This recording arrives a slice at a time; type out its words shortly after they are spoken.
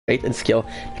right? And skill.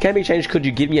 It can be changed. Could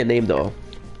you give me a name though?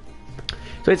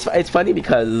 So it's funny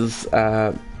because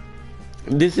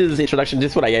this is introduction.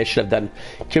 This is what I should have done.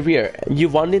 Career. You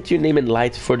wanted your name in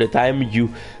light for the time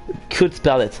you could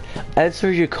spell it.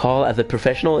 Answer your call as a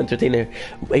professional entertainer.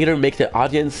 Either make the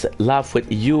audience laugh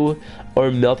with you or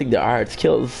melting the art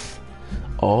skills.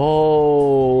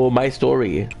 Oh, my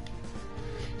story.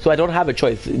 So I don't have a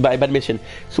choice by admission.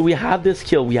 So we have this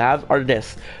skill, we have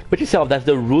artist. But yourself, that's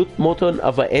the root motto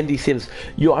of Andy Sims.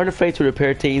 You aren't afraid to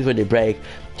repair things when they break.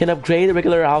 Can upgrade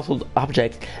regular household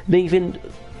objects. May even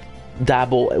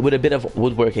dabble with a bit of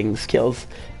woodworking skills.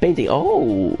 Painting,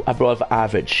 oh, above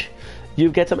average. You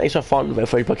get some extra fun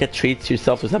for your pocket treats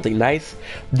yourself with something nice.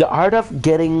 The art of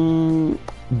getting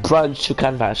brunch to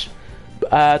canvas.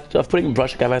 Of putting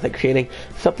brush to canvas and creating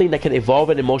something that can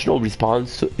evolve an emotional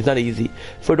response is not easy.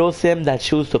 For those Sims that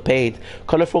choose to paint,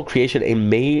 colorful creation, it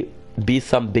may be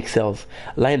some big sales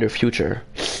lie in their future.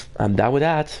 I'm down with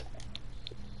that.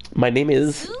 My name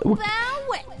is...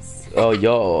 Oh,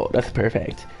 yo, that's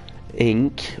perfect.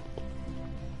 Ink.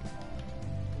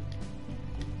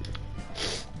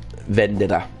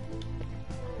 Vendetta.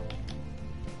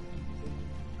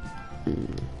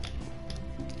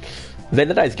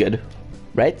 Vendetta is good.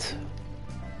 Right?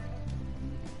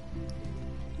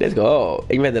 Let's go.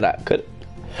 Vendetta. Good.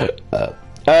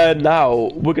 Now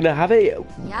we're gonna have a.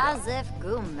 Yazif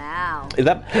Gumau. Is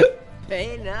that?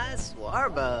 Hey, nice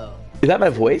warbo. Is that my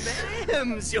voice?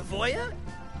 Bam, Sylvoya.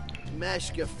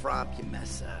 Meshka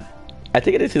Frompumessa. I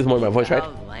think this is more my voice, right?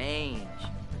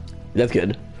 That's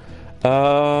good.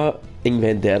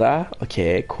 Vendetta.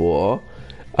 Okay, cool.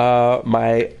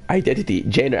 My identity,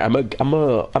 Janer.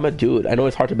 I'm a dude. I know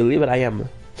it's hard to believe, but I am.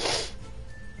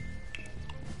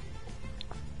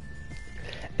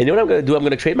 And you know what I'm gonna do? I'm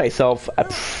gonna trade myself a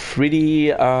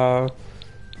pretty. I'm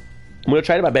gonna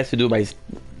try my best to do my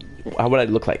what I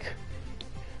look like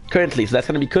currently. So that's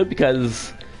gonna be good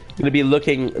because I'm gonna be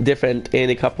looking different in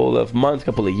a couple of months,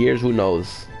 couple of years. Who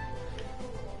knows?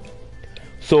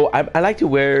 So I like to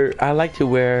wear.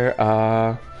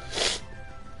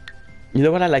 You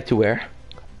know what I like to wear?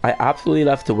 I absolutely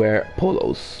love to wear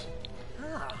polos.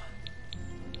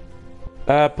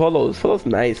 Polos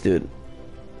nice, dude.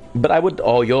 But I would,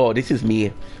 oh yo, this is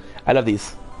me. I love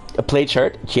these. A plaid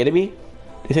shirt, kidding me?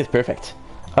 This is perfect.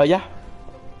 Yeah.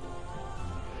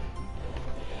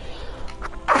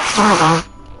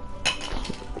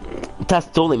 That's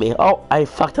totally me. Oh, I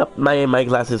fucked up my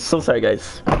glasses. So sorry,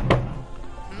 guys.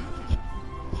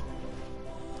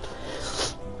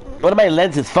 One of my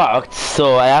lenses is fucked,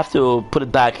 so I have to put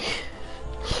it back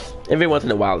every once in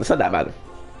a while. It's not that bad.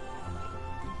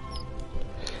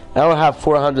 I don't have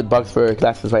 $400 for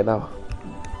glasses right now.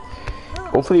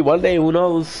 Hopefully one day, who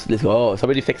knows? Let's go. It's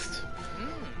already fixed.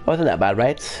 Wasn't that bad,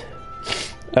 right?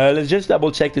 Let's just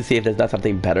double check to see if there's not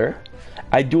something better.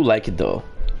 I do like it though.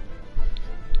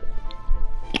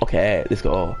 Okay, let's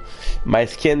go. My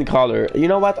skin color. You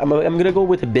know what? I'm gonna go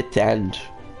with a bit tanned.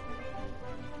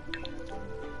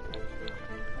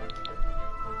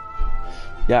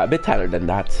 Yeah, a bit tanner than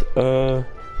that.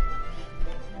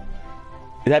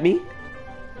 Is that me?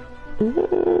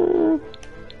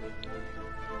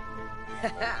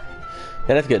 Yeah,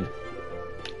 that's good.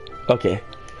 Okay.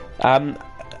 I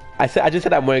just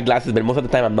said I'm wearing glasses, but most of the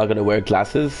time I'm not gonna wear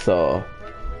glasses. So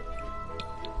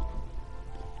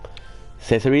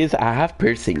accessories. I have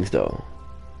piercings though.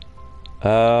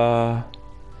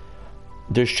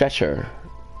 There's stretcher.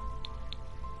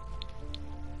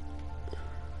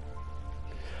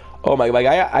 Oh my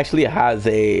guy actually has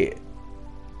a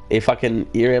fucking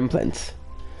ear implant.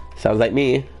 Sounds like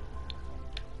me.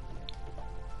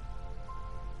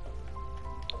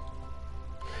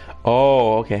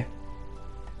 Oh, okay.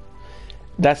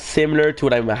 That's similar to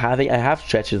what I'm having. I have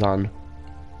stretches on.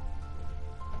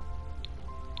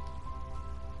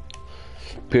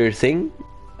 Piercing.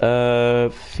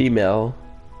 Female.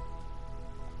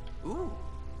 Ooh.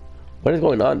 What is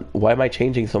going on? Why am I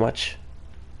changing so much?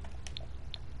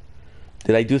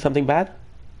 Did I do something bad?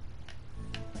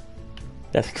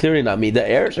 That's clearly not me. The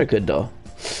hairs are good though.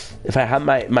 If I had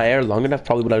my hair long enough,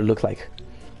 probably what I would look like.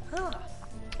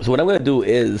 So what I'm gonna do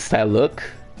is style look.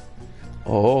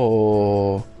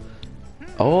 Oh,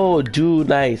 dude,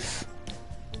 nice.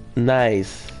 You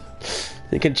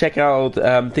can check out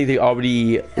things they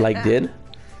already like did.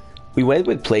 We went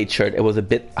with plaid shirt. It was a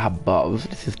bit above.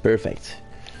 This is perfect.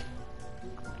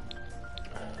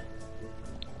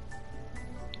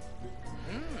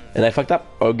 And I fucked up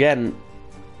again.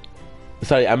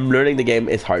 Sorry, I'm learning the game.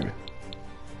 It's hard.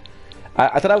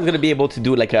 I thought I was gonna be able to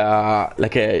do like a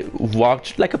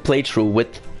walk, like a playthrough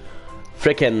with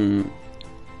frickin'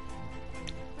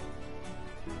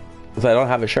 So I don't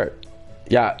have a shirt.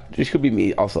 Yeah, this could be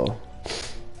me also.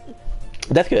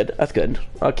 That's good. That's good.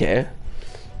 Okay.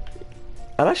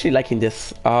 I'm actually liking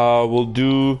this. We'll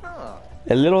do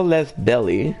a little less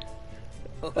belly,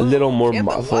 a little more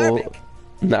muscle.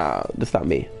 Nah, that's not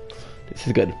me. This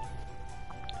is good.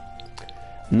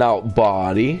 Now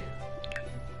body.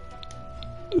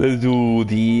 Let's do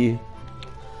the.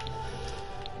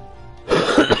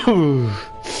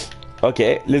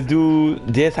 Okay, let's do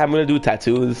this. I'm gonna do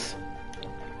tattoos.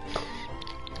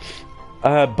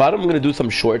 Bottom, I'm gonna do some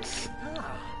shorts.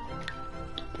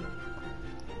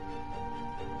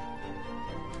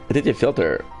 I did the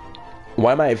filter.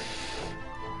 Why am I?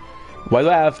 Why do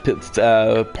I have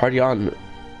party on?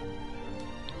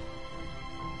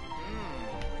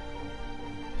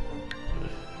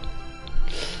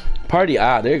 Party.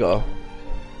 Ah, there you go.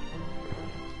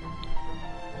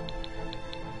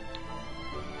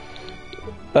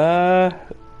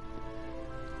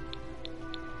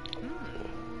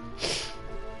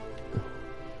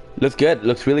 Looks good.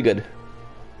 Looks really good.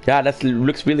 Yeah, that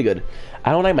looks really good.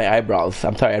 I don't like my eyebrows.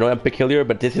 I'm sorry. I know I'm peculiar,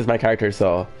 but this is my character,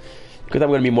 so because I'm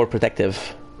gonna be more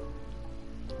protective.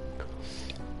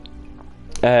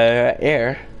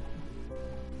 Air.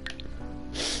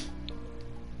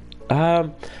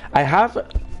 I have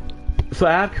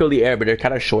curly hair, but they're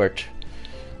kind of short.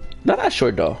 Not that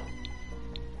short though.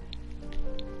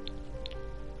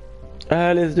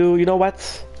 Let's do. You know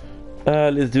what?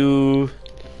 Let's do.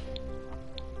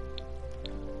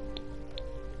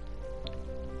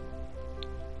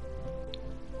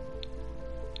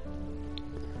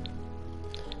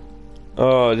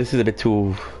 Oh, this is a bit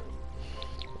too.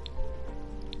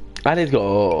 Ah, let's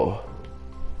go.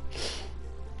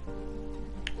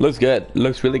 Looks good.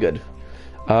 Looks really good.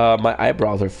 My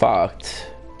eyebrows are fucked.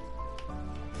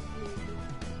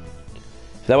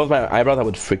 If that was my eyebrows, I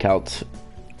would freak out.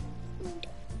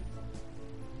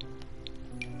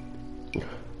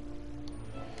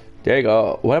 There you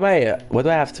go. What am I? What do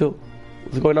I have to?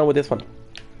 What's going on with this one?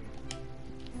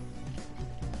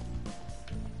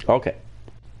 Okay.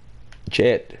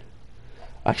 Shit.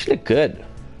 Actually good.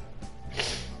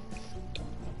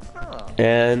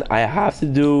 And I have to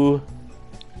do.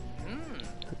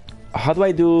 How do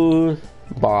I do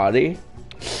body?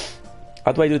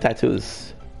 How do I do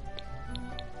tattoos?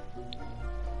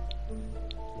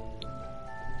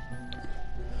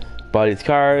 Body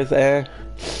scars, eh?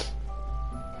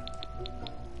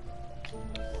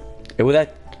 Would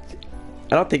that?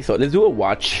 I don't think so. Let's do a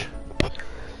watch.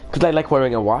 Because I like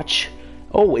wearing a watch.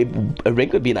 Oh, a ring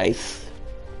would be nice.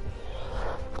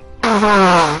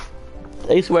 I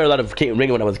used to wear a lot of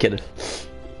ring when I was a kid.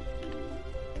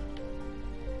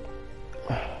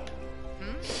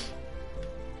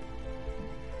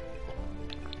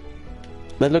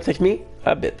 That looks like me?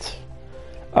 A bit.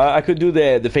 I could do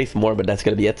the face more, but that's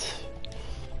gonna be it.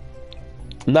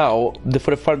 Now,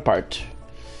 for the front part.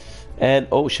 And,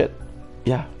 oh shit.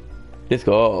 Yeah. Let's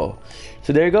go.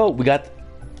 So there you go. We got...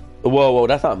 Whoa, whoa,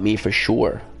 that's not me for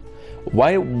sure.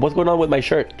 Why? What's going on with my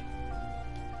shirt?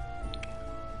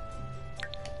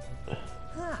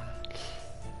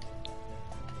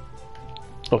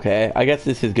 Okay, I guess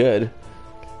this is good.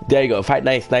 There you go. Fight,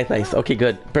 nice, nice, nice. Okay,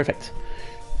 good. Perfect.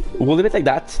 We'll leave it like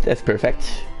that. That's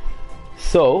perfect.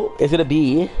 So, it's gonna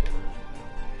be...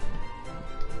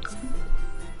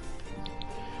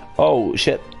 Oh,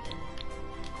 shit.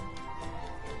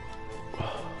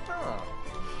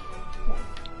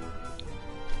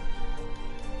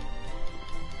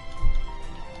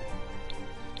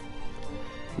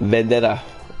 Vendetta.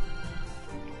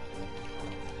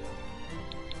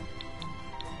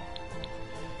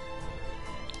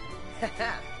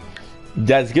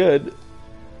 That's good.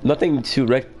 Nothing to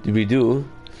redo.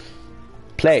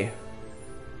 Play.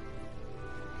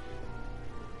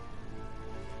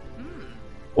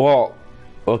 Well,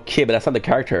 okay, but that's not the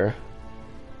character.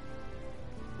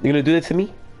 You're gonna do this to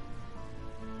me?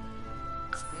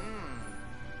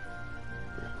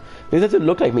 It doesn't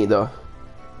look like me though.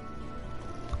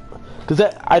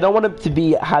 Because I don't want him to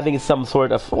be having some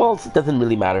sort of... Well, it doesn't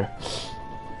really matter.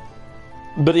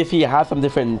 But if he has some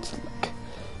different...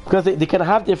 Because they can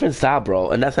have different style, bro.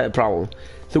 And that's not a problem.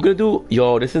 So we're gonna do...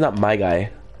 Yo, this is not my guy.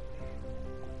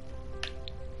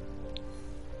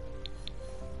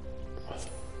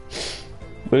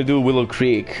 We're gonna do Willow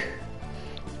Creek.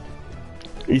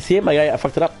 You see it, my guy? I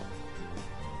fucked it up.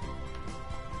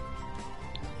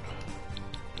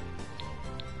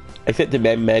 Exit the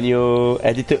menu,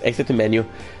 edit to exit the menu.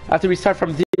 I have to restart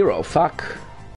from 0. Fuck.